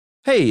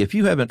Hey, if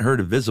you haven't heard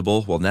of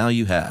Visible, well, now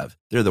you have.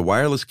 They're the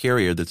wireless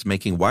carrier that's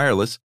making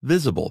wireless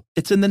visible.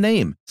 It's in the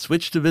name.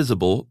 Switch to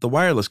Visible, the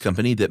wireless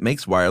company that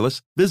makes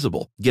wireless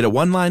visible. Get a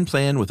one-line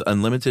plan with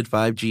unlimited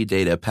 5G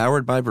data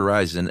powered by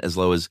Verizon as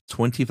low as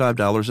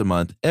 $25 a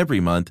month every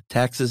month,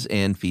 taxes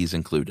and fees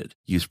included.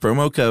 Use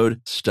promo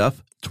code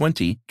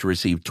STUFF20 to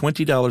receive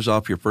 $20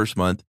 off your first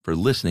month for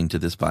listening to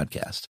this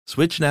podcast.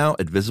 Switch now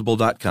at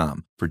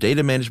Visible.com. For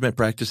data management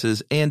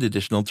practices and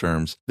additional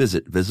terms,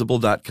 visit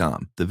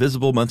Visible.com. The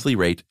Visible monthly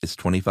rate is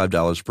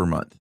 $25 per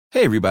month.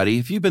 Hey everybody,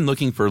 if you've been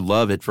looking for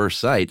love at first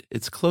sight,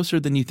 it's closer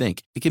than you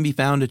think. It can be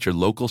found at your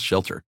local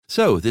shelter.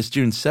 So this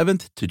June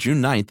 7th to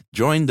June 9th,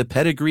 join the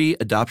Pedigree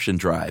Adoption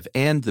Drive,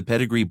 and the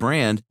Pedigree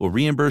brand will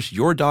reimburse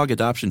your dog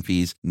adoption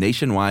fees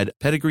nationwide.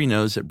 Pedigree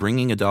knows that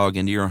bringing a dog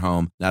into your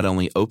home not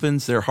only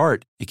opens their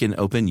heart, it can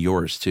open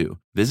yours too.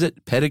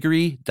 Visit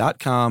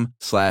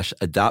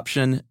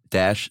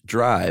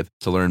pedigree.com/adoption-drive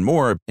to learn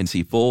more and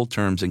see full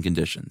terms and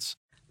conditions.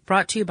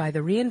 Brought to you by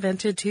the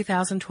reinvented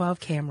 2012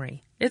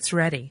 Camry. It's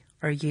ready.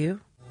 Are you?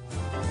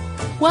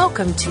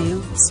 Welcome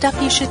to Stuff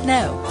You Should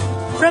Know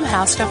from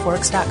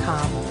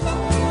HowStuffWorks.com.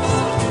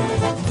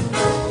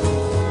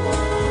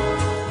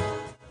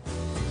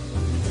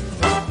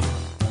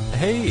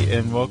 Hey,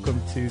 and welcome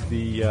to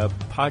the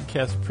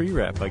podcast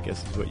pre-wrap, I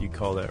guess is what you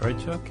call that, right,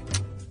 Chuck?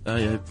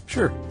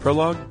 Sure.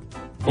 Prologue?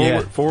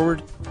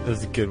 Forward? That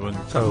was a good one.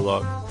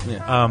 Prologue.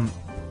 Yeah.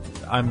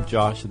 I'm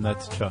Josh, and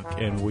that's Chuck,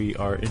 and we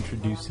are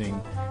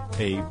introducing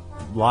a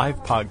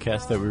live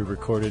podcast that we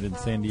recorded in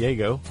San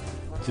Diego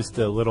just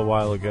a little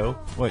while ago.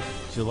 What,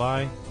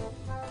 July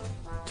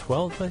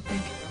 12th, I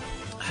think?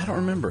 I don't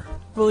remember.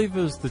 I believe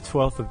it was the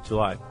 12th of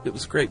July. It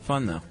was great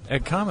fun, though.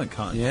 At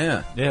Comic-Con.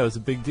 Yeah. Yeah, it was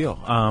a big deal.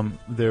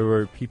 There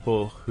were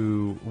people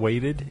who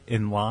waited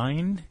in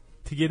line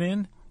to get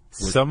in.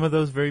 Some of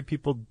those very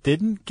people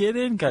didn't get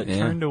in, got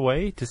turned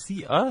away to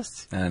see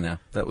us. I know.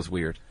 That was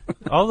weird.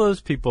 All those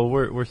people,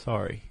 we're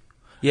sorry.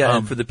 Yeah,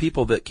 and for the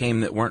people that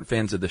came that weren't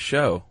fans of the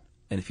show,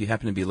 and if you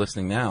happen to be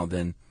listening now,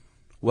 then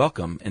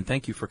welcome, and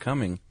thank you for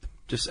coming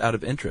just out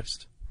of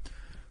interest.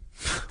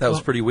 That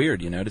was pretty weird,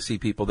 to see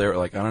people there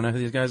like, I don't know who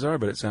these guys are,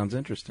 but it sounds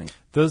interesting.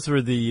 Those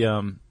were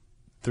the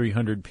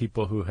 300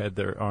 people who had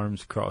their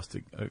arms crossed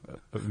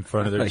in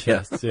front of their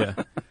chests,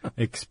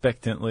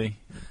 expectantly,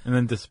 and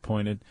then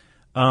disappointed.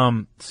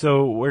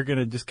 So we're going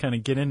to just kind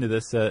of get into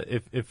this.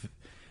 If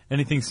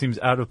anything seems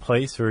out of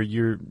place or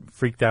you're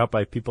freaked out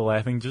by people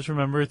laughing, just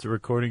remember it's a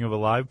recording of a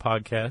live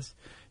podcast.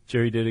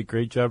 Jerry did a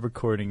great job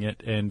recording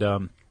it.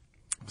 And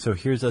so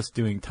here's us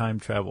doing time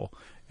travel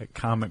at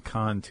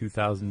Comic-Con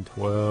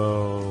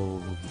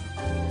 2012.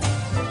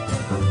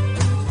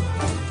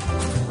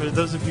 For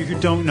those of you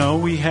who don't know,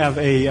 we have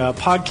a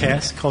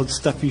podcast called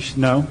Stuff You Should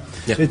Know.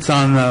 Yep. It's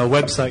on a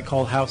website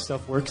called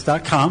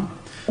HowStuffWorks.com.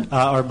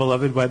 Our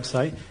beloved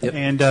website. Yep.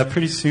 And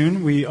pretty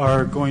soon we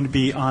are going to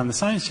be on the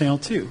Science Channel,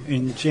 too,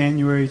 in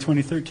January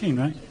 2013,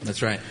 right?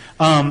 That's right.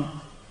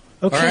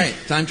 Okay. All right.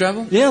 Time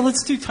travel? Yeah,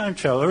 let's do time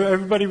travel. Are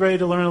everybody ready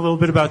to learn a little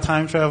bit about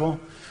time travel?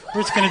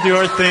 We're just going to do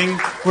our thing.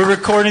 We're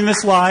recording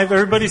this live.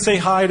 Everybody say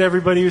hi to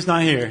everybody who's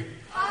not here.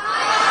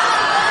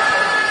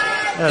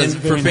 And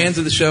for fans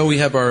of the show, we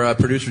have our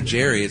producer,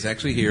 Jerry, is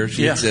actually here.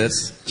 She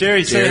exists.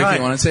 Jerry, say hi. If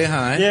you want to say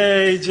hi.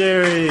 Yay,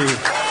 Jerry.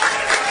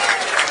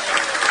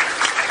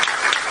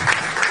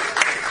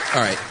 All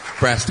right,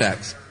 brass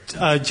tacks.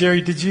 Jerry,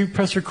 did you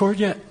press record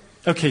yet?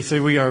 Okay,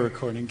 so we are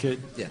recording.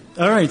 Good. Yeah.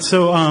 All right,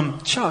 so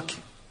Chuck.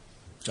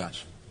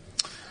 Josh.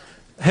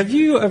 Have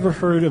you ever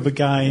heard of a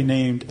guy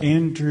named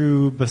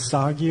Andrew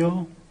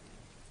Basiago?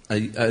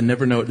 I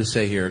never know what to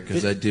say here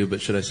because I do,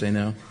 but should I say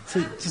no?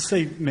 Just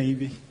say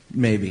maybe.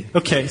 Maybe.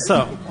 Okay,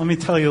 so let me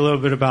tell you a little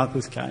bit about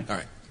this guy. All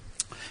right.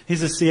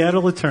 He's a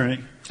Seattle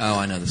attorney. Oh,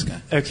 I know this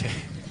guy. Okay.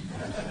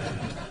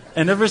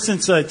 And ever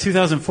since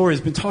 2004,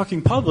 he's been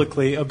talking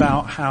publicly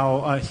about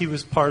how he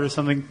was part of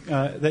something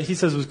that he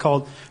says was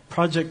called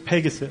Project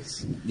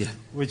Pegasus,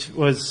 which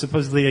was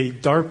supposedly a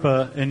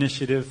DARPA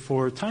initiative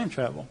for time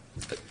travel.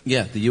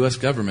 Yeah, the U.S.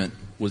 government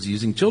was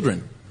using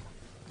children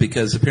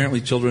because apparently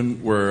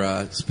children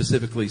were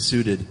specifically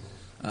suited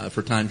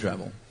for time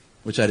travel,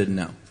 which I didn't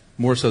know,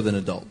 more so than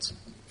adults.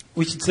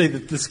 We should say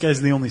that this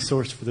guy's the only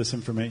source for this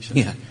information.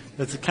 Yeah.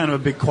 That's kind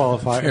of a big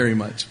qualifier. Very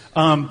much.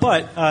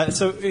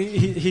 So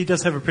he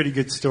does have a pretty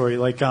good story.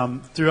 Like,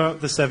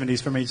 throughout the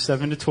 70s, from age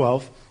 7 to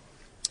 12,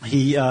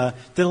 he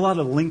did a lot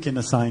of Lincoln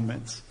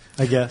assignments,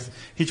 I guess.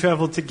 He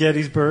traveled to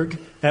Gettysburg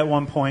at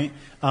one point,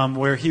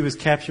 where he was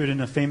captured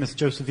in a famous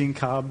Josephine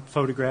Cobb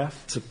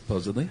photograph.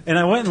 Supposedly. And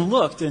I went and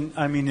looked, and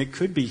I mean, it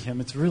could be him.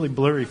 It's a really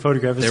blurry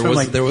photograph.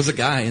 There was a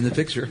guy in the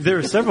picture. There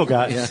were several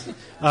guys.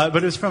 Yeah.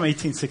 But it was from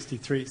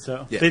 1863,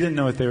 so they didn't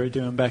know what they were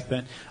doing back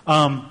then.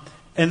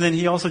 And then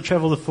he also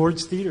traveled to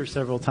Ford's Theater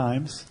several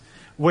times,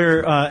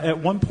 where at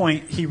one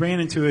point he ran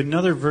into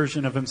another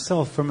version of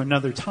himself from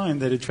another time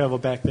that had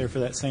traveled back there for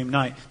that same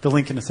night. The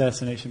Lincoln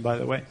assassination, by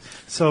the way.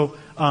 So,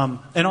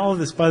 and all of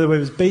this, by the way,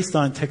 was based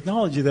on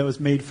technology that was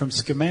made from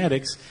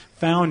schematics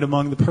found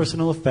among the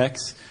personal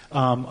effects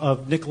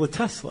of Nikola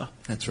Tesla.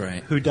 That's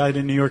right. Who died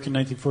in New York in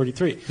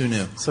 1943. Who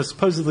knew? So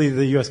supposedly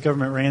the U.S.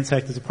 government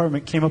ransacked his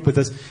apartment, came up with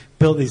this,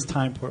 built these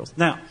time portals.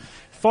 Now,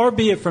 far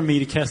be it from me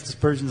to cast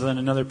aspersions on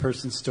another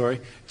person's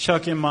story.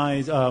 Chuck and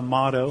my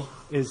motto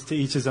is to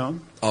each his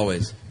own.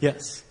 Always.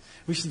 Yes.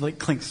 We should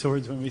clink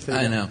swords when we say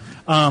that. I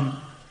know.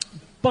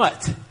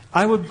 But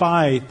I would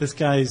buy this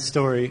guy's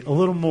story a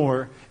little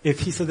more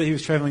if he said that he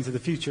was traveling to the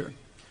future.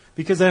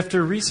 Because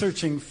after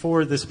researching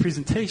for this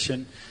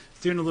presentation,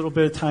 doing a little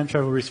bit of time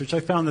travel research, I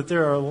found that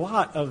there are a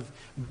lot of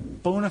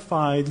bona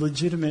fide,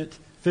 legitimate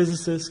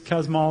physicists,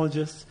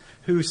 cosmologists,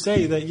 who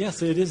say that,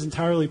 yes, it is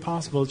entirely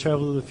possible to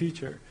travel to the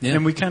future. Yeah.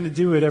 And we kind of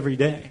do it every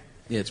day.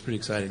 Yeah, it's pretty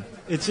exciting.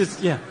 It's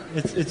just,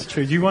 it's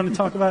true. Do you want to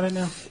talk about it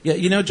now?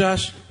 Yeah,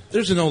 Josh,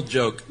 there's an old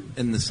joke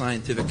in the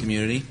scientific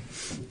community,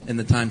 in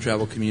the time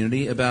travel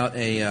community, about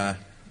let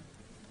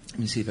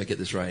me see if I get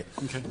this right,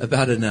 okay.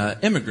 About an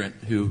immigrant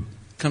who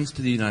comes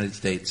to the United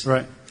States,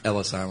 right.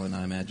 Ellis Island,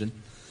 I imagine,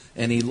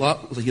 and he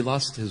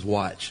lost his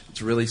watch.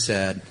 It's really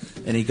sad.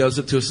 And he goes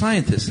up to a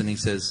scientist and he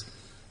says,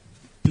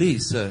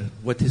 "Please, sir,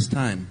 what is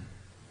time?"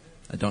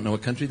 I don't know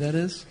what country that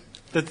is.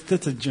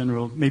 That's a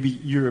general, maybe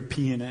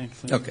European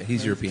accent. Okay, he's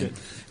That's European. good.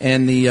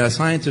 And the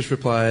scientist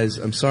replies,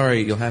 "I'm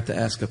sorry, you'll have to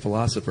ask a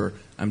philosopher.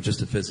 I'm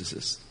just a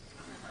physicist."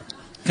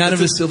 Kind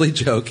of a silly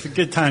joke. It's a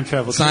good time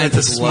travel. Scientists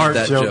That's a smart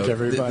love that joke, joke.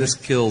 everybody. This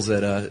kills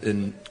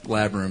in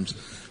lab rooms.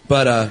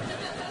 But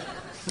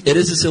it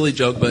is a silly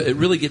joke, but it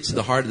really gets to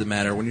the heart of the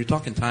matter. When you're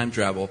talking time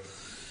travel,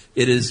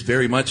 it is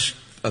very much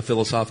a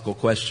philosophical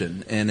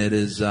question. And it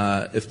is,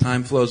 if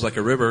time flows like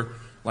a river,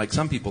 like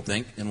some people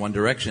think, in one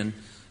direction,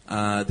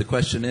 the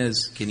question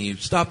is, can you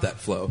stop that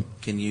flow?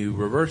 Can you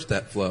reverse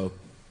that flow?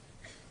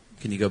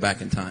 Can you go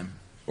back in time?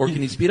 Or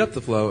can you speed up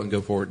the flow and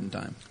go forward in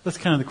time? That's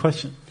kind of the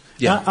question.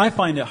 Yeah. I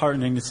find it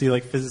heartening to see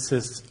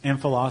physicists and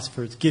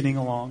philosophers getting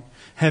along,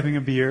 having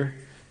a beer,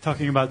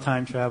 talking about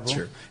time travel,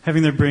 Sure.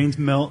 having their brains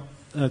melt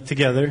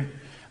together.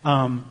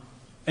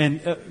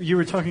 And you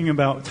were talking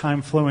about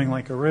time flowing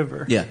like a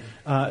river. Yeah.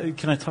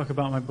 Can I talk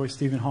about my boy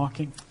Stephen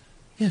Hawking?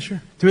 Yeah,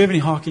 sure. Do we have any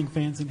Hawking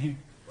fans in here?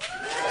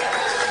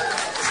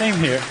 Same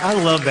here. I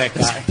love that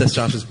guy. That's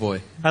Josh's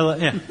boy.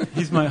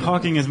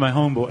 Hawking is my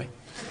homeboy.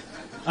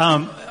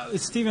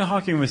 Stephen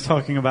Hawking was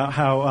talking about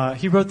how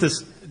he wrote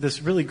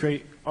this really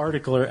great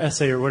article or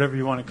essay or whatever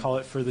you want to call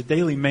it for the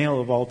Daily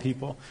Mail of all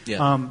people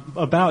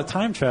about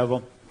time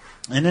travel.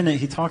 And in it,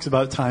 he talks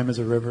about time as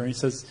a river. He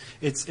says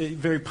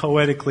very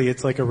poetically,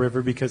 it's like a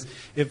river because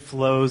it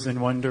flows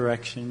in one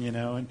direction,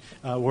 and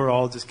we're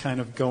all just kind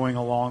of going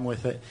along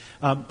with it.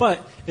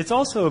 But it's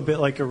also a bit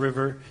like a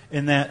river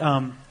in that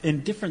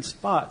in different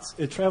spots,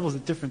 it travels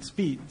at different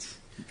speeds.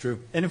 True.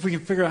 And if we can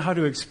figure out how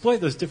to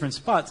exploit those different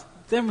spots,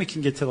 then we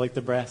can get to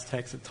the brass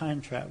tacks of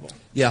time travel.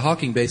 Yeah,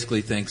 Hawking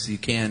basically thinks you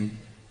can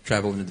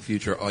travel into the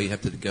future. All you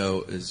have to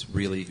go is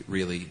really,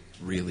 really,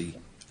 really,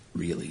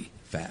 really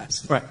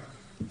fast. Right.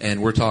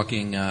 And we're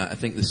talking, I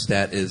think the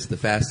stat is the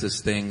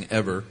fastest thing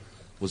ever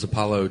was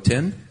Apollo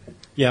 10.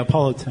 Yeah,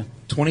 Apollo 10.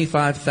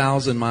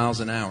 25,000 miles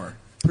an hour.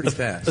 Pretty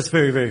fast. That's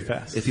very, very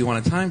fast. If you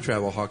want to time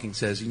travel, Hawking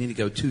says you need to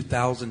go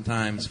 2,000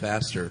 times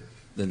faster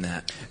than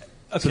that.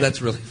 Okay. So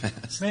that's really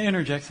fast. May I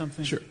interject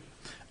something? Sure.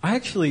 I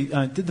actually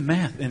did the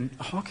math, and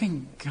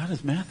Hawking got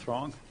his math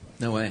wrong.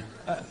 No way.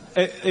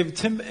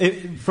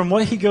 From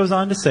what he goes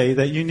on to say,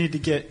 that you need to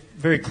get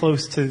very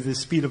close to the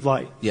speed of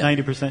light, Yeah.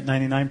 90%,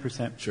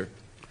 99%. Sure.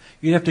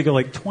 You'd have to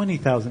go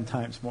 20,000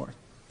 times more.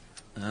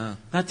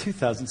 Not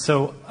 2,000.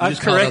 So I've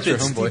just called out your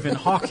corrected homeboy. Stephen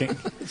Hawking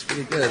That's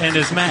pretty good. and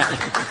his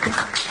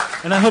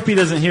math. And I hope he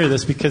doesn't hear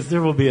this because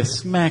there will be a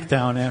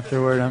smackdown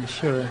afterward, I'm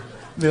sure.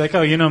 Be like,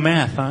 oh, you know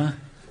math, huh?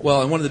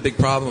 Well, and one of the big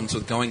problems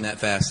with going that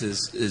fast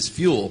is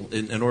fuel.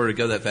 In order to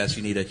go that fast,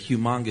 you need a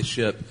humongous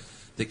ship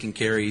that can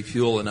carry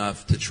fuel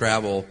enough to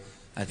travel,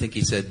 I think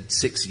he said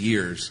 6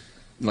 years,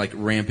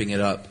 ramping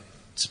it up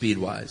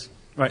speed-wise.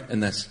 Right.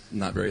 And that's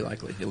not very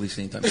likely, at least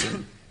anytime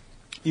soon.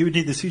 You would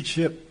need this huge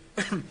ship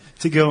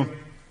to go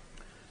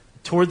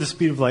toward the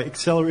speed of light,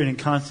 accelerating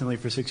constantly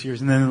for 6 years,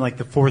 and then in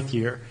the fourth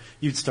year,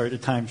 you'd start to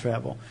time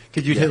travel.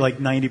 Because you'd hit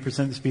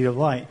 90% the speed of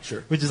light,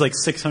 Sure. which is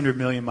 600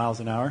 million miles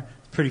an hour.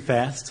 Pretty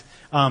fast.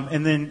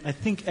 And then I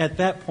think at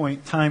that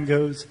point, time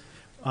goes,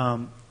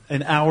 an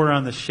hour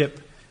on the ship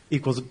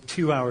equals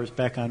 2 hours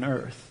back on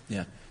Earth.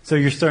 Yeah. So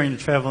you're starting to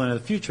travel into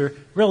the future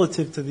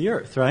relative to the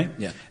Earth, right?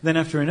 Yeah. Then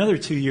after another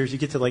 2 years, you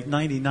get to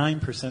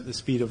 99% the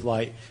speed of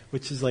light,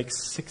 which is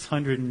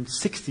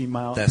 660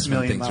 miles. That's when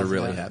million things miles are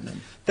really an hour.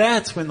 happening.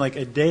 That's when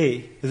a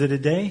day. Is it a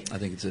day? I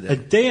think it's a day. A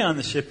day on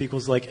the ship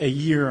equals a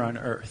year on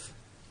Earth.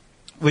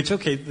 Which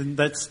then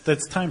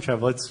that's time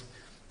travel.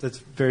 That's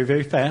very,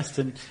 very fast.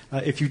 And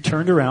if you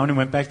turned around and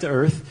went back to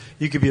Earth,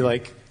 you could be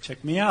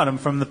check me out, I'm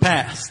from the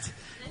past.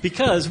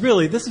 Because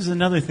really, this is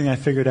another thing I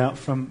figured out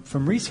from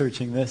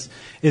researching this,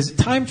 is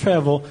time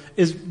travel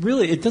is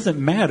really, it doesn't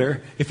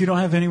matter if you don't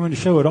have anyone to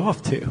show it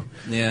off to.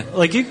 Yeah.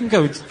 Like, you can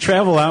go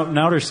travel out in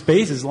outer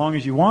space as long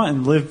as you want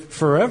and live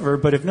forever,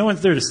 but if no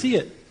one's there to see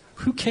it,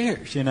 who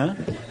cares, you know?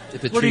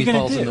 If a What are you tree gonna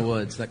falls do? in the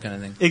woods, that kind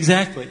of thing.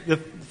 Exactly. The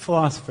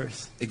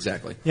philosophers.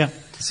 Exactly. Yeah.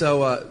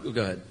 So,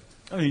 go ahead.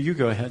 Oh, you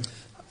go ahead.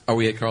 Are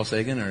we at Carl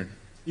Sagan or?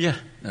 Yeah.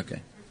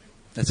 Okay.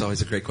 That's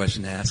always a great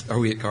question to ask. Are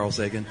we at Carl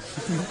Sagan?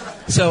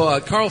 So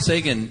Carl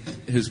Sagan,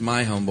 who's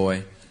my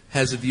homeboy,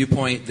 has a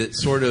viewpoint that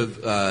sort of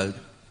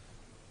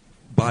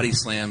body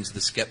slams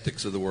the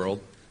skeptics of the world.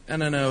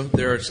 And I know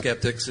there are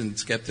skeptics, and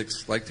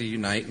skeptics like to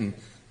unite and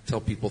tell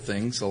people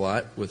things a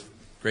lot with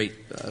great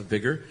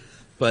vigor.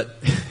 But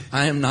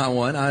I am not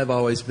one. I've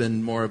always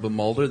been more of a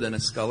Mulder than a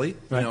Scully.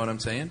 Right. You know what I'm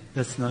saying?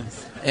 That's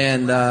nice.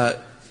 And,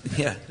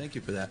 yeah, thank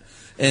you for that.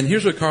 And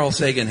here's what Carl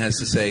Sagan has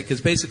to say,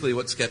 because basically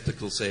what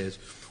skeptics will say is,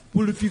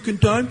 well, if you can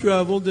time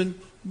travel, then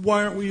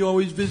why aren't we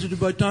always visited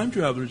by time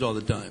travelers all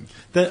the time?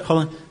 Hold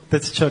on.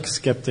 That's Chuck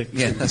Skeptic.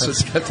 Yeah, that's what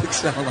skeptics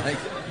sound like.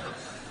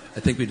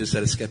 I think we just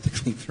had a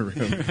skeptic leave the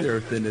room. They're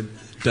offended.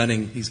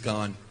 Dunning, he's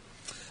gone.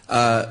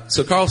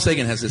 So Carl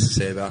Sagan has this to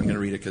say about it. I'm going to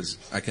read it because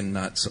I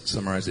cannot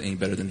summarize it any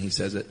better than he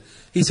says it.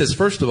 He says,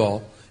 first of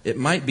all, it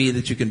might be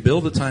that you can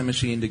build a time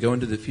machine to go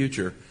into the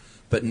future,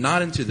 but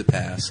not into the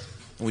past.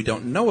 And we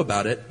don't know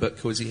about it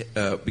because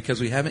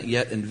we haven't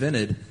yet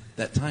invented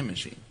that time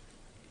machine.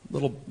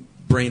 Little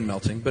brain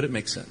melting, but it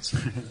makes sense.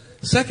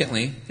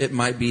 Secondly, it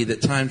might be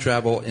that time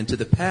travel into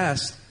the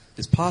past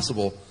is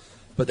possible,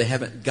 but they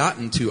haven't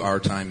gotten to our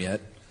time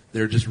yet.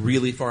 They're just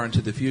really far into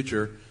the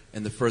future,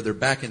 and the further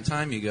back in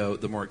time you go,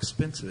 the more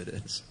expensive it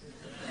is.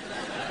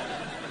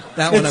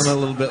 That one I'm a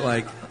little bit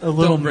like,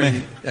 don't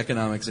bring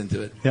economics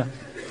into it. Yeah.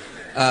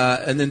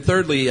 And then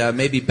thirdly,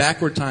 maybe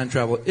backward time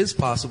travel is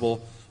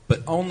possible,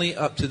 but only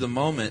up to the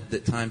moment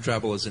that time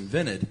travel is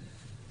invented.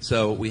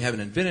 So we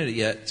haven't invented it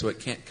yet, so it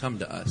can't come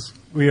to us.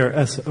 We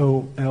are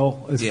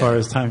SOL as far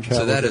as time travel.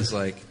 So that is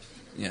like,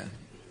 yeah,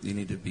 you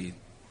need to be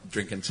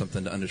drinking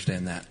something to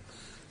understand that.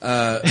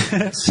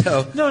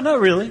 So No, not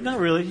really. Not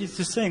really. He's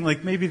just saying,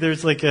 like, maybe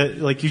there's like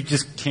you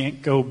just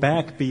can't go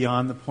back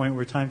beyond the point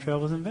where time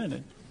travel is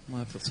invented.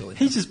 well, I feel silly.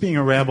 He's just being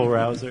a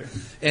rabble-rouser.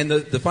 And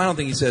the final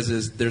thing he says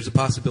is there's a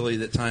possibility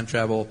that time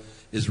travel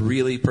is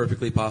really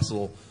perfectly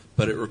possible,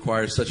 but it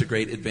requires such a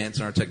great advance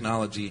in our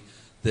technology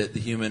that the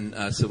human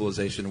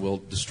civilization will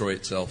destroy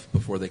itself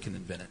before they can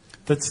invent it.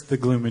 That's the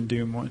gloom and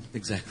doom one.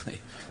 Exactly.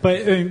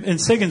 But and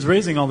Sagan's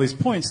raising all these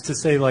points to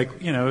say, like,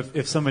 you know,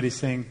 if somebody's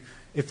saying,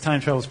 if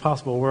time travel is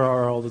possible, where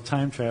are all the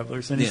time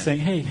travelers? And he's saying,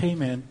 hey,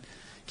 man,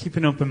 keep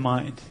an open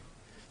mind.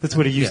 That's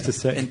what he used to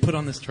say. And put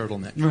on this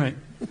turtleneck. Right.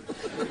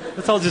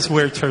 Let's all just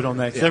wear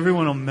turtlenecks. Yeah.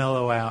 Everyone will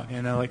mellow out,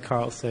 you know, like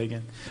Carl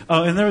Sagan.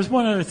 Oh, and there was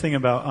one other thing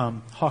about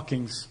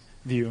Hawking's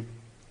view.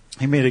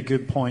 He made a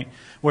good point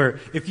where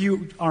if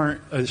you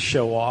aren't a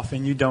show-off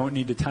and you don't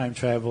need to time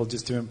travel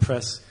just to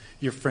impress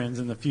your friends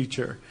in the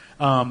future,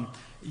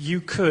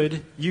 you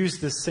could use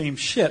this same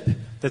ship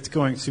that's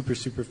going super,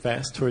 super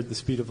fast toward the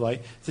speed of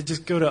light to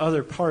just go to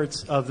other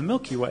parts of the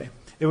Milky Way.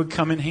 It would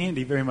come in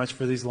handy very much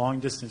for these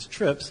long-distance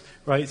trips,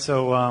 right?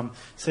 So,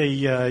 say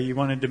you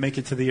wanted to make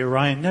it to the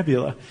Orion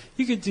Nebula.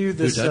 You could do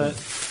this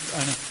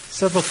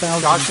several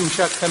thousand... Josh and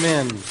Chuck, come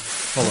in.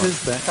 What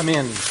is that? Come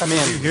in.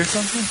 Do you hear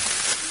something?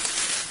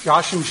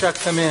 Josh and Chuck,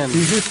 come in. Do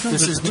you hear something?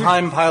 This is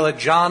time pilot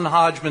John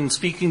Hodgman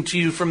speaking to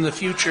you from the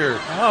future.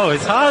 Oh,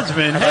 it's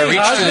Hodgman. Have Hey, I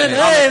reached Hodgman. you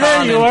Hey,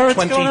 there you are.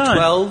 What's going on?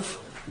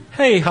 2012?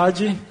 Hey,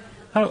 Haji.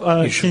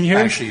 How, can you hear?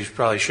 Actually, you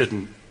probably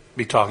shouldn't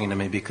be talking to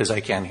me because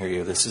I can't hear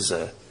you. This is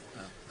a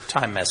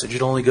time message.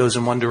 It only goes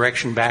in one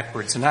direction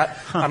backwards. And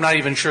I'm not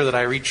even sure that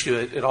I reached you.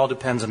 It all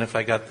depends on if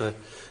I got the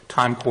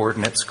time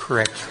coordinates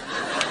correct.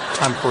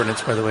 Time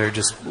coordinates, by the way, are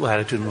just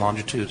latitude and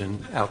longitude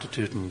and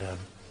altitude and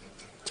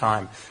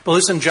time. But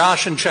listen,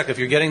 Josh and Chuck, if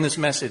you're getting this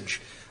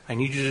message, I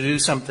need you to do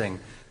something.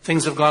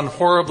 Things have gone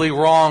horribly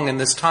wrong in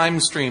this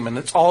time stream, and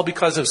it's all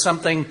because of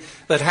something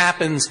that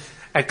happens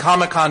at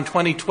Comic-Con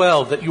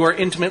 2012 that you are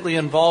intimately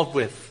involved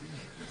with.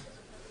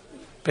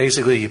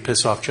 Basically, you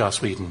piss off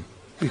Joss Whedon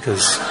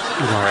because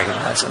you don't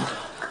recognize him.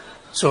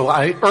 So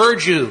I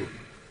urge you,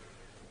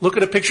 look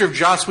at a picture of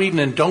Joss Whedon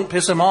and don't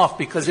piss him off,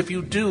 because if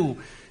you do,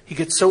 he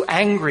gets so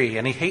angry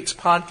and he hates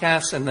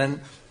podcasts, and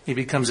then he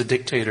becomes a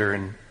dictator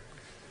and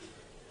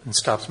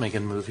stops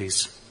making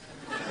movies.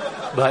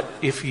 But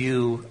if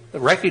you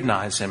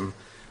recognize him,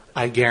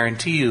 I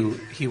guarantee you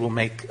he will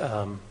make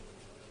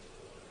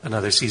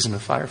another season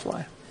of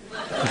Firefly.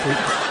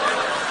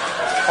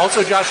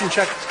 Also, Josh and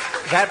Chuck,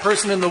 that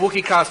person in the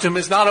Wookiee costume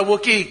is not a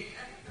Wookiee.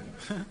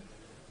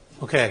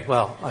 Okay,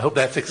 well, I hope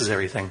that fixes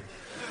everything.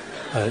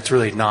 It's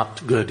really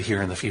not good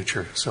here in the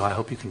future, so I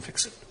hope you can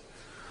fix it.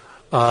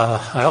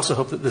 I also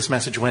hope that this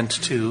message went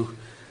to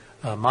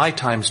my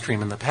time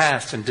stream in the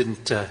past and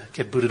didn't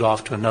get booted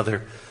off to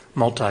another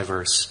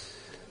multiverse.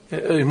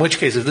 In which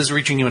case, if this is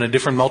reaching you in a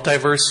different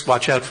multiverse,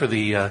 watch out for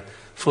the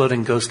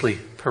floating ghostly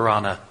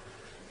piranha.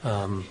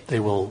 They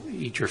will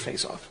eat your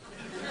face off.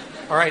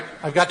 All right,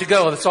 I've got to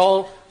go. That's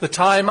all the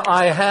time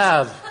I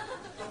have,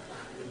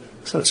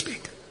 so to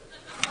speak.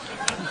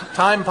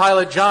 Time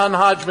pilot John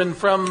Hodgman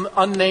from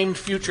Unnamed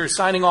Future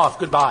signing off.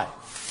 Goodbye.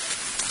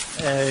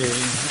 Hey,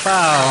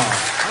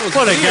 wow.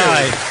 What a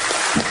guy.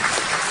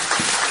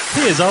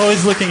 He is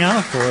always looking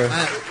out for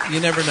us.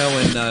 You never know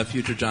when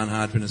future John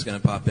Hodgman is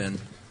going to pop in.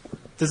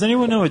 Does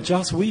anyone know what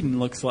Joss Whedon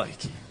looks like?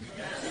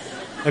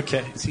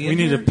 Okay, we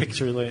need a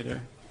picture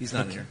later. He's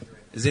not here.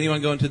 Is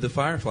anyone going to the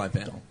Firefly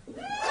panel?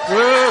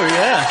 Oh,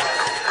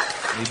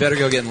 yeah. You better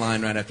go get in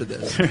line right after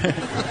this.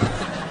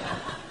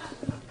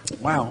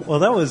 Wow. Well,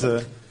 that was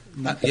a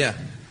yeah.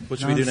 What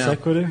should we do now?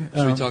 sequitur.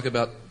 Should we talk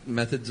about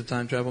methods of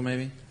time travel,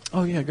 maybe?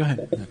 Oh, yeah, go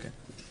ahead. Okay.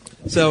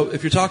 So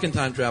if you're talking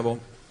time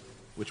travel,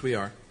 which we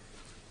are,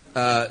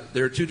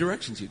 there are two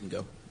directions you can go.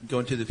 You can go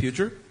into the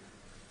future,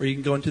 or you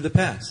can go into the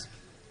past.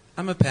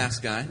 I'm a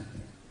past guy.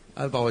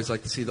 I've always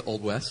liked to see the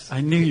Old West.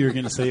 I knew you were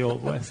going to say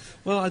Old West.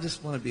 Well, I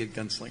just want to be a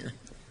gunslinger.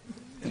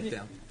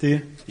 Down. Do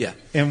you? Yeah.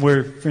 And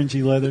wear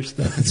fringy leather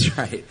stuff. That's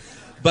right.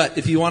 But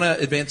if you want to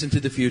advance into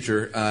the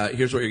future,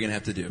 here's what you're going to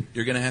have to do.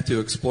 You're going to have to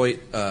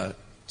exploit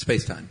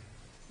space-time,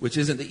 which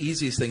isn't the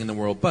easiest thing in the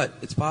world, but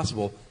it's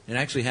possible. It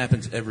actually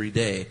happens every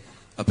day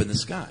up in the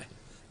sky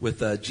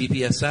with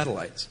GPS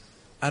satellites.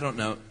 I don't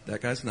know.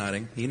 That guy's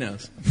nodding. He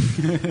knows.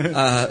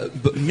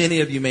 But many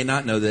of you may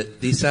not know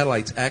that these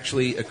satellites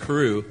actually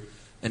accrue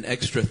an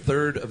extra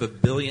third of a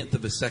billionth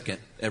of a second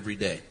every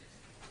day.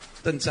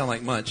 Doesn't sound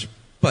like much,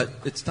 but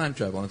it's time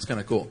travel, and it's kind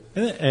of cool.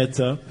 And it adds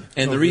up.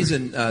 And the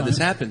reason this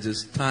happens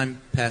is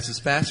time passes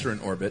faster in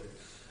orbit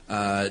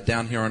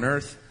down here on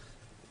Earth.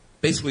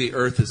 Basically,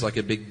 Earth is like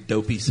a big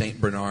dopey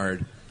St.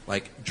 Bernard,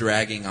 like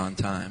dragging on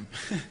time.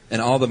 And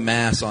all the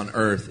mass on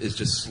Earth is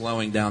just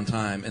slowing down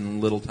time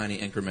in little tiny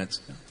increments.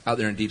 Out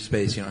there in deep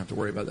space, you don't have to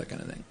worry about that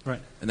kind of thing.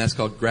 Right. And that's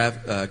called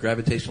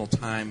gravitational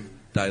time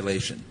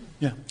dilation.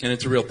 Yeah. And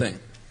it's a real thing.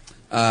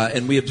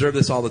 And we observe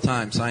this all the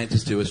time.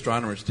 Scientists do,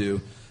 astronomers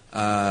do,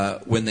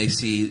 when they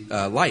see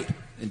light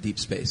in deep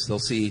space. They'll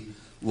see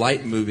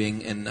light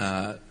moving in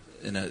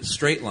a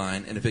straight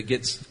line, and if it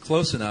gets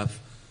close enough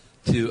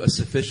to a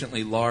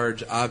sufficiently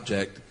large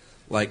object,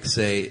 like,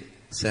 say,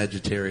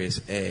 Sagittarius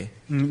A,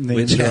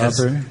 which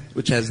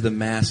has the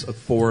mass of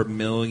 4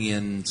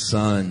 million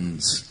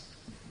suns,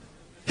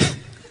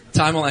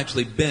 time will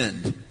actually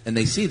bend, and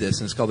they see this,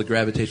 and it's called the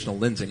gravitational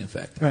lensing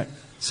effect. Right.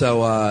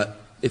 So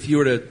if you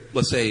were to,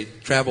 let's say,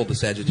 travel to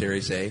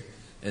Sagittarius A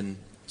and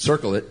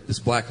circle it, this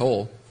black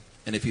hole,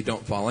 and if you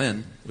don't fall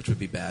in, which would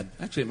be bad.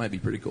 Actually, it might be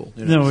pretty cool.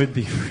 No, it'd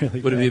be really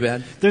bad. Would it be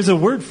bad? There's a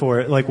word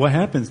for it, like what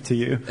happens to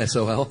you.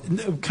 SOL?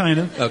 No, kind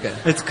of. Okay.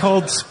 It's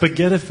called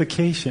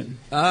spaghettification.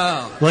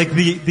 Oh. Like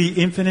the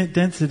infinite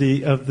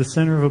density of the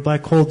center of a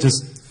black hole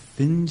just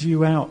thins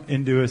you out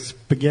into a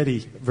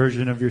spaghetti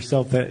version of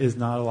yourself that is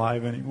not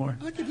alive anymore.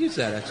 I could use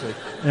that, actually.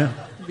 Yeah.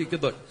 It'd be a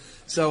good look.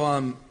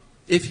 So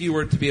if you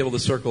were to be able to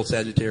circle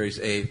Sagittarius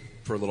A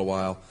for a little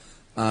while,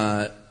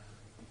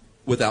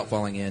 without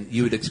falling in,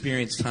 you would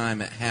experience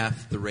time at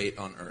half the rate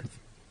on Earth,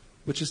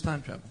 which is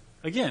time travel.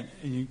 Again,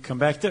 and you come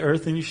back to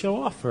Earth and you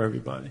show off for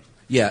everybody.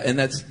 Yeah, and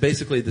that's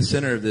basically the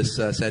center of this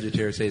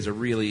Sagittarius A is a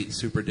really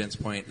super dense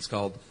point. It's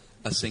called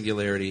a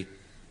singularity,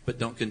 but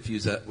don't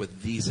confuse that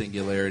with the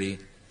singularity.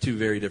 Two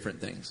very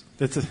different things.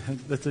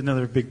 That's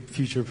another big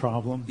future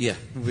problem. Yeah,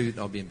 we'd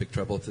all be in big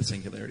trouble if the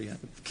singularity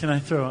happened. Can I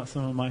throw out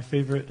some of my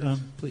favorite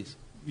Please.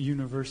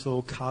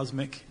 universal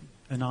cosmic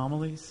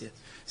anomalies? Yes.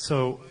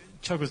 So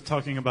Chuck was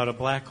talking about a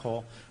black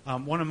hole.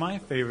 One of my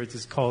favorites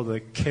is called a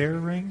Kerr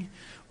ring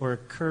or a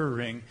Kerr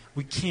ring.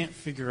 We can't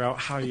figure out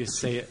how you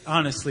say it.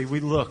 Honestly, we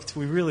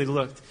really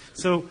looked.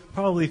 So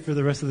probably for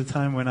the rest of the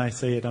time when I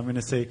say it, I'm going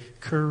to say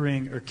Kerr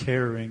ring or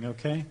Kerr ring,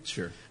 okay?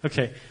 Sure.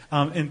 Okay.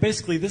 And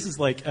basically this is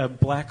like a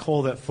black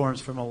hole that forms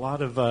from a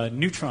lot of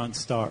neutron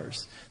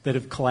stars that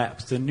have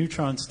collapsed. And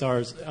neutron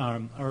stars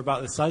are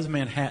about the size of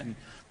Manhattan,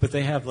 but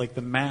they have like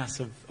the mass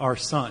of our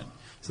sun.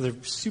 So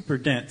they're super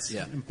dense.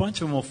 Yeah. And a bunch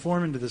of them will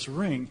form into this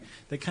ring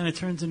that kind of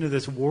turns into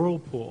this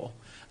whirlpool.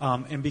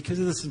 And because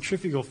of the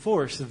centrifugal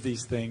force of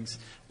these things,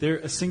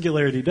 a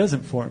singularity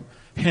doesn't form.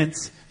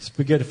 Hence,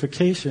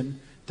 spaghettification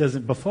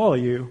doesn't befall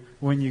you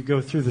when you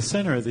go through the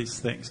center of these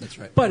things. That's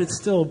right. But it's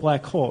still a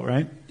black hole,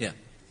 right? Yeah.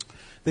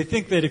 They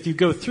think that if you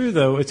go through,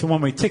 though, it's a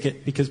one-way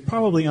ticket because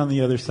probably on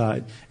the other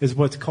side is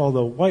what's called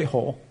a white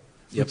hole.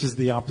 Yep. Which is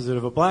the opposite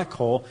of a black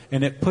hole,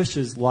 and it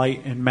pushes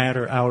light and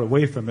matter out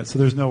away from it, so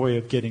there's no way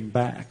of getting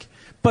back.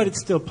 But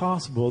it's still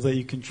possible that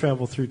you can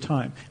travel through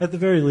time, at the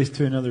very least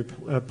to another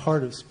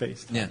part of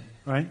space. Yeah.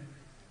 Right?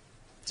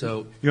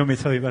 So, You want me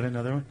to tell you about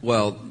another one?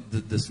 well,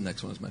 this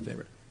next one is my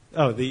favorite.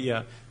 Oh,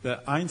 the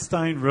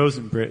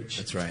Einstein-Rosen bridge.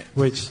 That's right.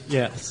 Which,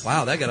 yes.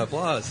 Wow, that got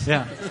applause.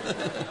 Yeah.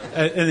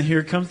 And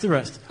here comes the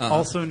rest. Uh-huh.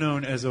 Also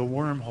known as a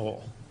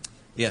wormhole.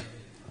 Yeah.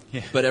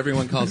 Yeah. But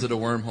everyone calls it a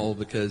wormhole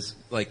because,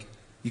 like,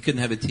 you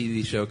couldn't have a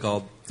TV show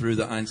called Through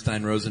the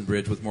Einstein-Rosen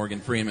Bridge with Morgan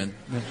Freeman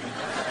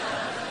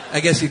I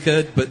guess you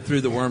could, but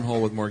Through the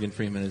Wormhole with Morgan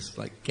Freeman is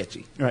like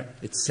catchy. Right.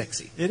 It's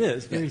sexy. It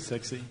is very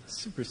sexy,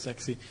 super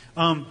sexy.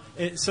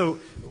 So,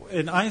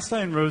 an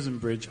Einstein-Rosen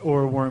bridge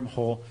or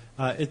wormhole,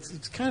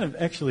 it's kind of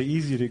actually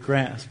easy to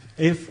grasp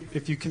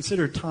if you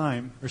consider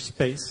time or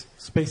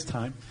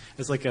space-time,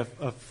 as like a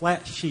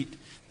flat sheet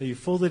that you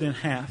folded in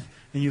half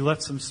and you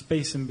left some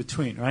space in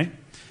between, right?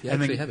 You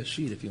and actually then, have a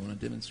sheet if you want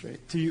to demonstrate.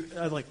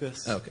 I like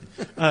this. Oh,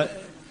 okay.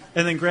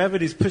 And then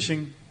gravity's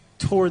pushing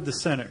toward the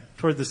center,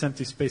 toward this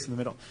empty space in the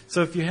middle.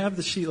 So if you have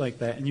the sheet like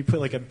that and you put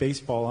like a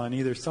baseball on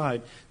either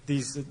side,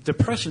 these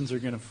depressions are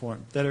going to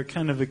form that are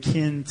kind of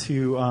akin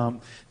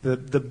to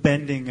the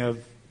bending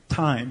of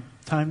time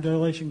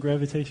dilation,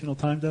 gravitational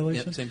time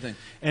dilation. Yep, same thing.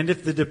 And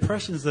if the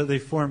depressions that they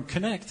form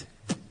connect,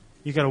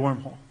 you got a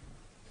wormhole.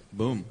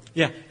 Boom.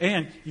 Yeah,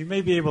 and you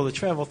may be able to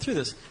travel through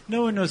this.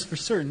 No one knows for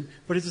certain,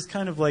 but it's just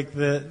kind of like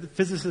the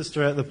physicists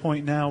are at the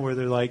point now where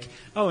they're like,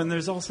 oh, and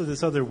there's also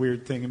this other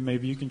weird thing, and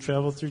maybe you can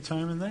travel through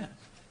time in that.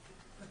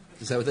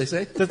 Is that what they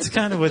say? That's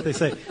kind of what they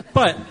say.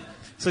 But,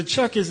 so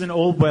Chuck is an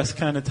Old West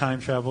kind of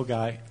time travel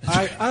guy.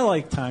 I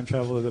like time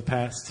travel to the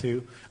past,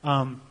 too.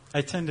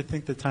 I tend to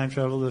think that time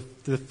travel to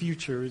the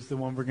future is the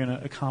one we're going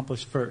to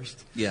accomplish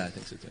first. Yeah, I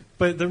think so too.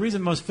 But the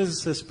reason most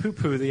physicists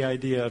poo-poo the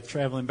idea of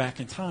traveling back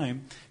in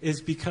time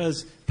is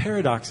because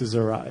paradoxes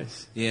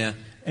arise. Yeah.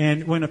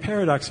 And when a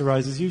paradox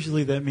arises,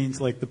 usually that means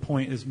like the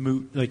point is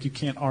moot, like you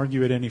can't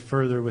argue it any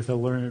further with a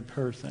learned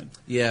person.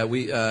 Yeah,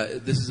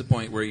 this is a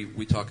point where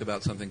we talk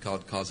about something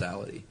called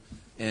causality.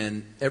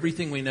 And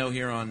everything we know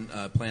here on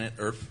planet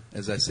Earth,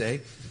 as I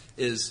say,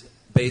 is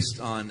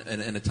based on,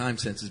 in a time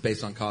sense, is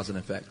based on cause and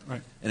effect.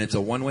 Right. And it's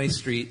a one-way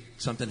street.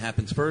 Something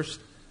happens first,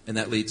 and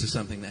that leads to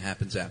something that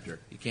happens after.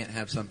 You can't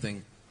have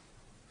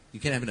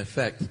an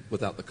effect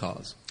without the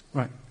cause.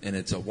 Right. And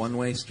it's a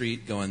one-way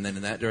street going then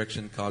in that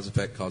direction, cause,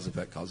 effect, cause,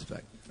 effect, cause,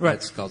 effect. Right.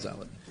 That's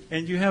causality.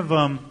 And you have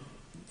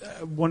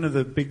one of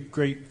the big,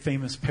 great,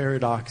 famous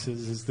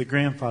paradoxes is the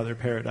grandfather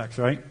paradox,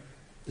 right?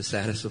 The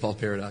saddest of all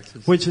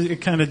paradoxes. Which it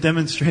kind of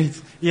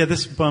demonstrates,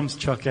 this bums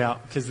Chuck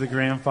out because the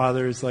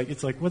grandfather is like,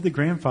 it's like, what'd the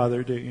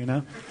grandfather do, you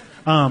know?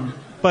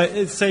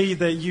 But say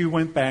that you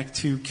went back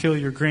to kill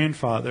your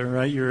grandfather,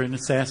 right? You're an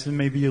assassin.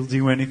 Maybe you'll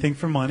do anything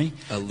for money.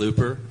 A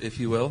looper, if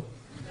you will.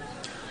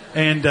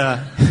 And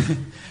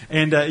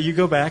you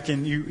go back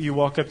and you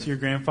walk up to your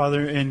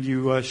grandfather and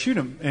you shoot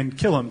him and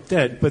kill him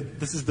dead. But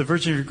this is the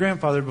version of your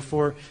grandfather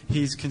before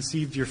he's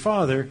conceived your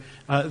father.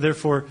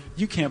 Therefore,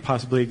 you can't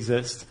possibly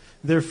exist.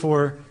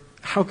 Therefore,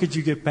 how could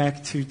you get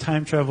back to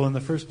time travel in the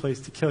first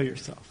place to kill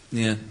yourself?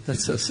 Yeah,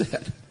 that's so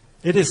sad.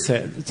 It is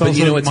sad. It's But also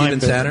you know what's even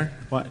mind-bending. sadder?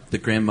 What? The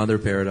grandmother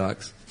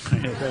paradox.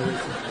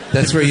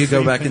 That's where you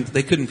go back and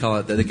they couldn't call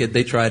it that.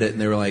 They tried it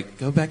and they were like,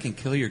 "Go back and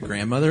kill your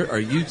grandmother? Are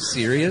you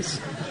serious?"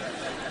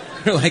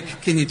 They're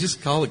like, "Can you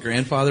just call the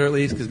grandfather at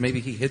least? Because maybe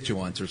he hit you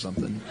once or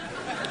something."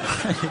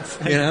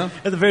 You know?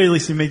 At the very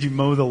least, he made you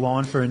mow the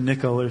lawn for a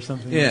nickel or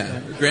something. Yeah,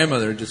 Like that.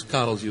 grandmother just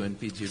coddles you and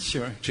feeds you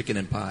chicken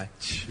and pie.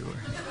 Sure.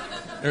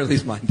 Or at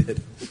least mine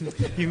did.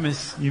 You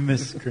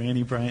miss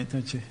Granny Bryant,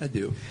 don't you? I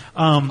do.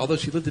 Although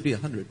she lived to be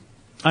 100.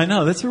 I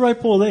know. That's a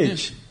ripe old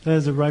age. That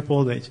is a ripe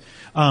old age.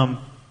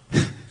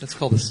 That's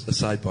called a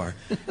sidebar.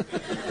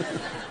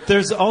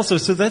 There's also,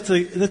 so that's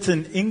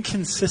an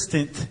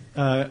inconsistent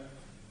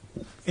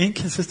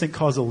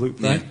causal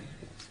loop, right? Yeah.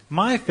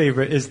 My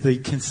favorite is the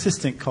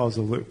consistent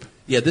causal loop.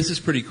 Yeah, this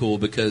is pretty cool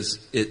because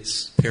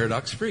it's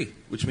paradox-free,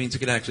 which means it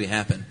can actually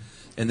happen.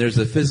 And there's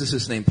a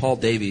physicist named Paul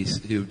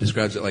Davies who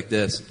describes it like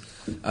this.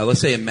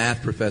 Let's say a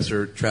math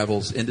professor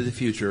travels into the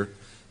future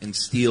and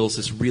steals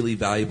this really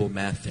valuable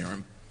math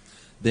theorem.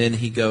 Then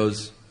he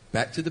goes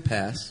back to the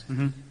past,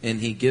 and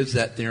he gives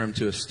that theorem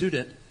to a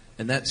student,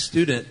 and that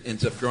student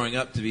ends up growing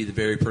up to be the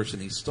very person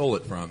he stole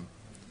it from.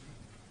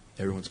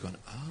 Everyone's going,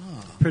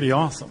 Pretty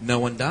awesome. no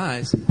one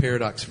dies,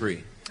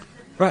 paradox-free.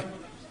 Right.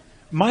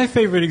 My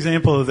favorite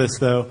example of this,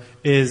 though,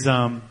 is,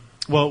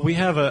 we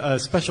have a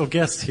special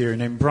guest here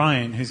named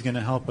Brian who's going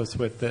to help us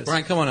with this.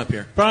 Brian, come on up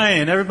here.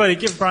 Brian, everybody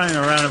give Brian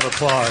a round of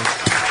applause.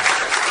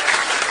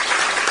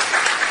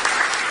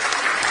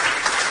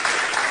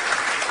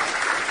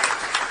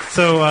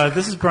 So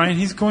this is Brian.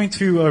 He's going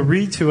to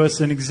read to us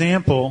an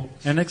example,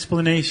 an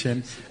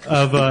explanation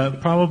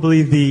of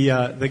probably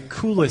the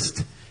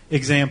coolest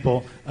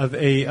example of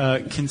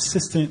a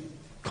consistent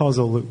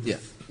causal loop. Yeah.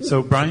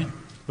 So Brian,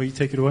 will you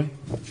take it away?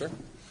 Sure.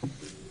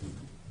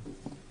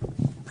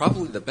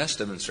 Probably the best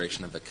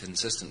demonstration of a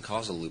consistent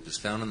causal loop is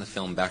found in the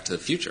film Back to the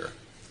Future.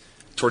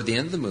 Toward the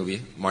end of the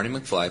movie, Marty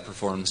McFly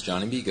performs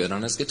Johnny B. Good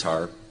on his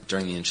guitar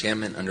during the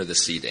Enchantment Under the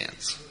Sea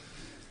dance.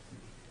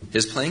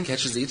 His playing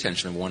catches the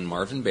attention of one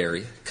Marvin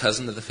Berry,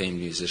 cousin to the famed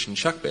musician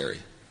Chuck Berry.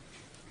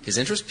 His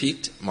interest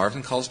piqued,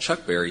 Marvin calls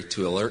Chuck Berry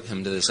to alert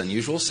him to this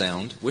unusual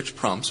sound, which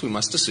prompts, we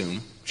must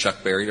assume,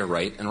 Chuck Berry to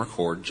write and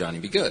record Johnny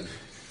B. Good.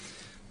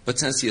 But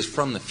since he is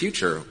from the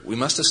future, we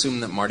must assume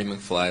that Marty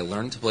McFly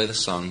learned to play the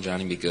song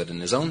Johnny B. Good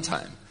in his own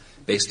time,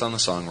 based on the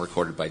song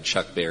recorded by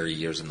Chuck Berry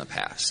years in the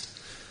past.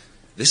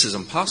 This is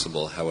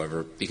impossible,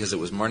 however, because it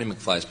was Marty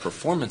McFly's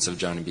performance of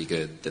Johnny B.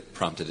 Good that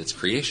prompted its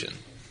creation.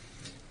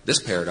 This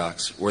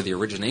paradox, where the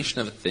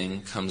origination of a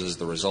thing comes as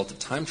the result of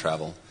time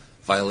travel,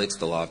 violates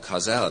the law of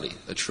causality,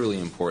 a truly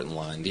important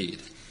law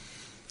indeed.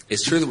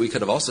 It's true that we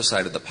could have also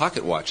cited the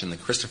pocket watch in the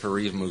Christopher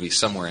Reeve movie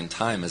Somewhere in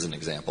Time as an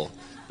example,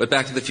 but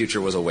Back to the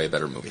Future was a way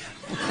better movie.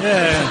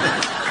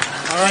 Yeah.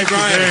 All right, Brian.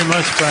 Thank you very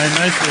much, Brian.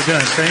 Nicely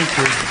done. Thank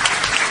you.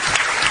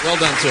 Well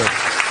done, sir.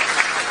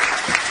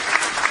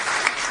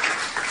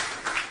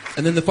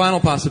 And then the final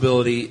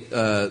possibility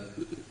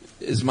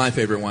is my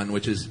favorite one,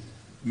 which is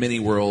many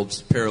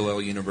worlds,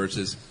 parallel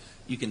universes.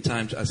 You can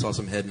I saw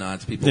some head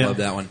nods. People love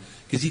that one.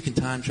 Because you can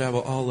time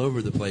travel all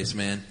over the place,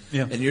 man.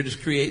 Yeah. And you're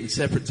just creating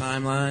separate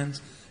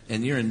timelines,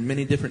 and you're in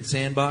many different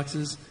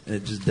sandboxes, and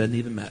it just doesn't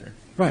even matter.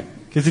 Right.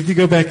 Because if you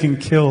go back and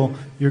kill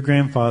your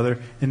grandfather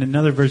in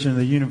another version of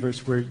the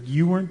universe where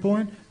you weren't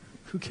born,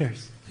 who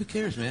cares? Who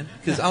cares, man?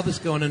 Because I'll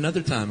just go in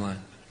another timeline.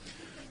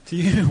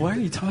 Why are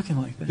you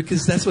talking like that?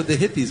 Because that's what the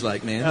hippies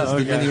like, man. That's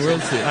the many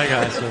worlds here. I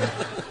got you.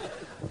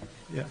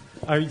 Yeah.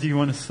 Do you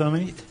want to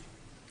summate?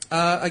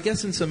 I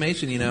guess in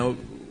summation,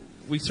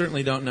 we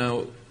certainly don't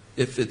know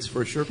if it's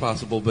for sure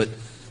possible, but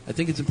I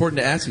think it's important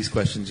to ask these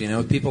questions.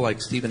 If people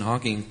like Stephen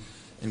Hawking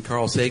and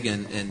Carl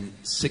Sagan and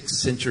 6th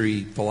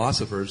century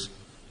philosophers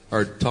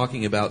are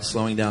talking about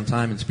slowing down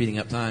time and speeding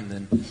up time,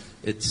 then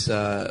it's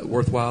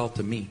worthwhile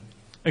to me.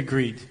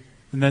 Agreed.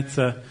 And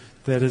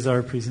that is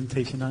our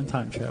presentation on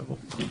time travel.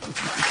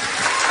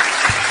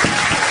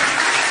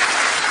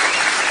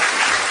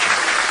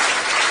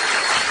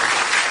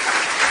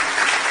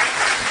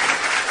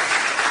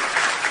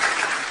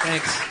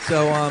 Thanks.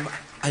 So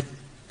I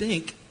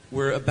think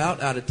we're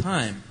about out of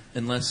time,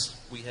 unless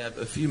we have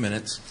a few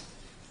minutes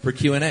for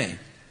Q&A.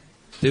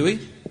 Do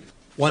we?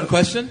 One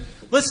question?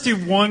 Let's do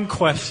one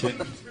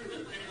question.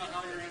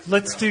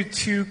 Let's do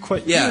two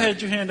questions. Yeah. You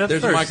had your hand up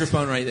There's first. a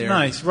microphone right there.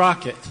 Nice.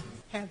 Rock it.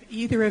 Have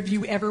either of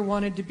you ever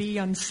wanted to be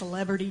on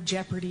Celebrity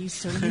Jeopardy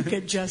so you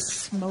could just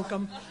smoke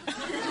them?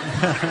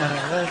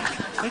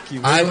 Thank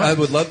you. I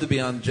would love to be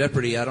on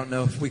Jeopardy. I don't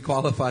know if we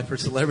qualify for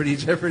Celebrity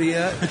Jeopardy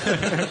yet.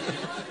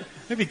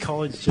 Maybe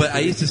college Jeopardy. But I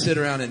used to sit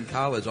around in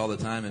college all the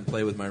time and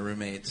play with my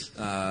roommates,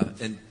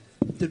 and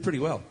did pretty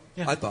well,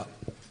 I thought.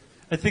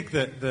 I think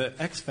that the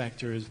X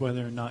factor is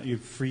whether or not you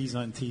freeze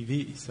on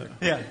TV. So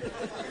yeah.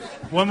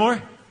 One more?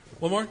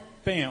 One more?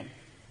 Bam.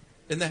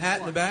 In the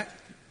hat in the back?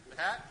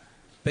 Hat?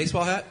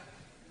 Baseball hat?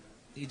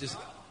 You just...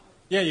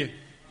 Yeah, you.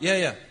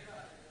 Yeah.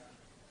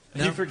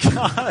 No? You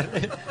forgot.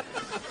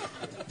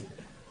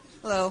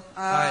 Hello.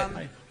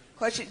 Hi.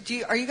 Question: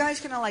 are you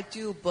guys gonna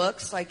do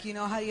books? How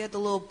you had the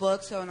little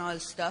books and all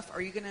this stuff?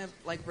 Are you gonna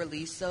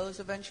release those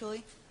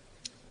eventually,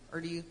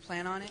 or do you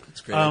plan on it?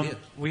 That's a great idea.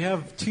 We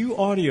have 2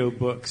 audio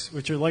books,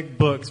 which are like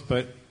books,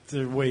 but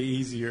they're way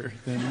easier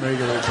than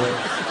regular books.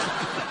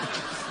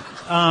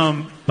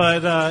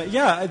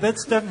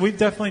 We've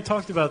definitely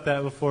talked about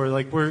that before.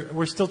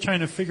 We're still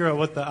trying to figure out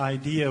what the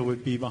idea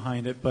would be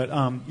behind it, but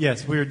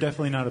yes, we're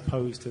definitely not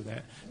opposed to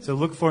that. So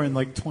look for it in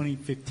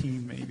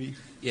 2015 maybe.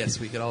 Yes,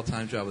 we could all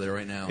time travel there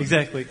right now.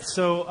 Exactly.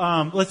 So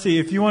let's see.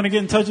 If you want to get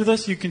in touch with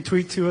us, you can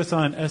tweet to us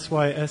on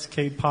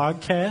SYSK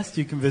Podcast.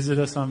 You can visit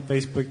us on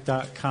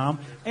Facebook.com,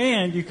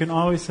 and you can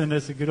always send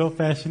us a good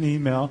old-fashioned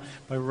email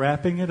by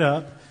wrapping it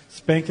up,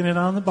 spanking it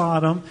on the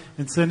bottom,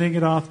 and sending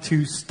it off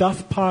to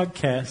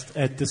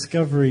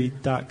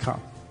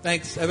stuffpodcast@discovery.com.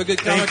 Thanks. Have a good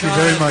Comic-Con. Thank you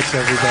very much,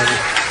 everybody.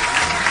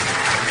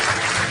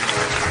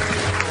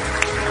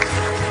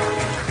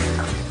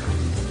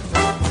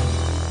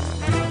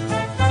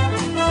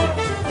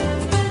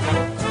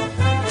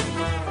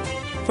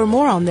 For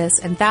more on this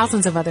and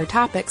thousands of other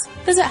topics,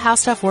 visit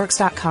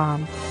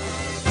howstuffworks.com.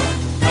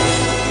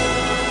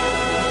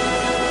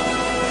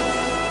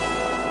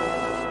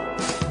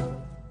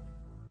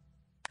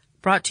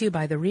 Brought to you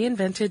by the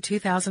reinvented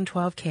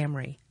 2012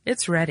 Camry.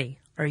 It's ready.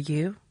 Are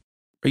you?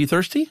 Are you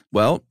thirsty?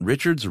 Well,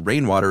 Richard's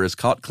rainwater is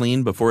caught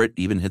clean before it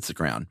even hits the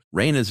ground.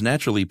 Rain is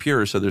naturally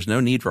pure, so there's no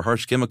need for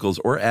harsh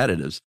chemicals or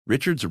additives.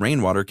 Richard's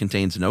rainwater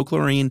contains no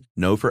chlorine,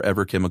 no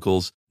forever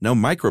chemicals, no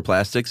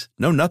microplastics,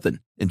 no nothing.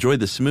 Enjoy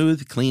the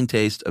smooth, clean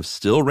taste of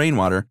still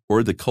rainwater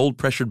or the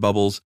cold-pressured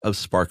bubbles of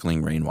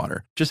sparkling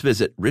rainwater. Just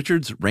visit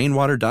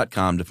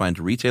richardsrainwater.com to find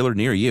a retailer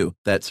near you.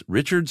 That's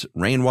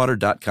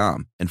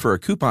richardsrainwater.com. And for a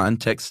coupon,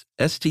 text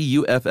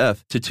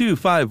STUFF to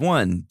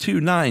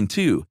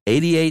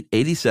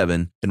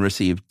 251-292-8887 and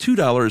receive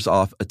 $2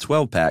 off a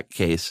 12-pack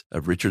case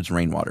of Richard's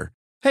Rainwater.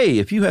 Hey,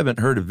 if you haven't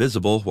heard of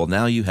Visible, well,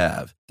 now you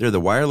have. They're the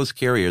wireless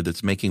carrier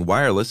that's making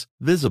wireless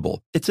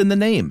visible. It's in the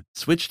name.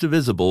 Switch to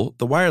Visible,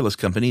 the wireless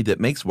company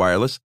that makes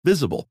wireless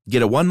visible.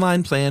 Get a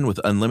one-line plan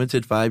with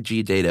unlimited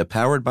 5G data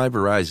powered by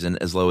Verizon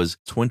as low as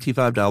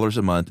 $25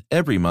 a month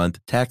every month,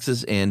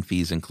 taxes and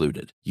fees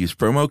included. Use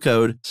promo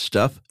code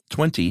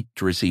STUFF20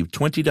 to receive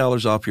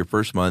 $20 off your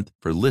first month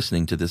for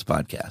listening to this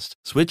podcast.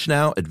 Switch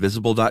now at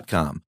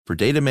Visible.com. For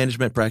data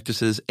management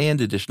practices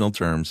and additional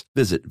terms,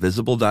 visit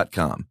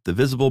Visible.com. The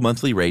Visible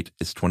monthly rate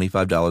is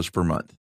 $25 per month.